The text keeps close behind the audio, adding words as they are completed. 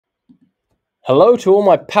Hello to all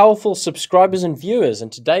my powerful subscribers and viewers. In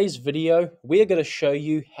today's video, we're going to show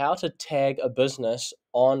you how to tag a business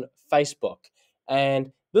on Facebook.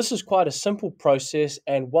 And this is quite a simple process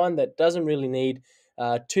and one that doesn't really need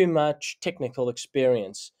too much technical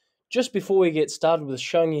experience. Just before we get started with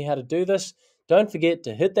showing you how to do this, don't forget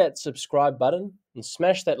to hit that subscribe button and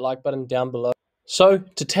smash that like button down below. So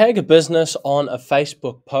to tag a business on a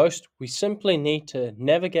Facebook post, we simply need to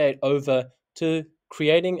navigate over to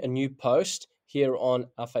creating a new post here on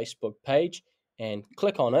our Facebook page and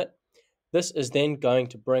click on it. This is then going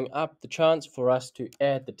to bring up the chance for us to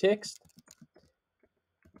add the text.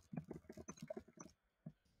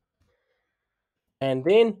 And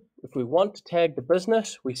then if we want to tag the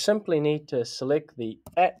business, we simply need to select the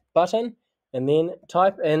 @ button and then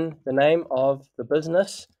type in the name of the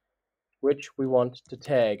business which we want to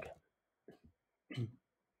tag.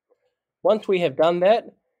 Once we have done that,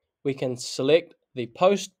 we can select the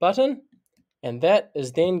post button, and that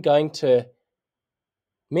is then going to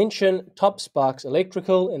mention Top Sparks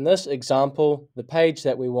Electrical, in this example, the page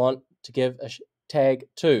that we want to give a tag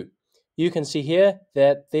to. You can see here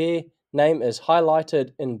that their name is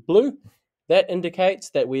highlighted in blue. That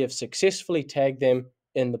indicates that we have successfully tagged them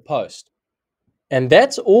in the post. And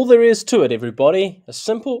that's all there is to it, everybody. A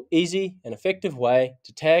simple, easy, and effective way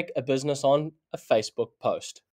to tag a business on a Facebook post.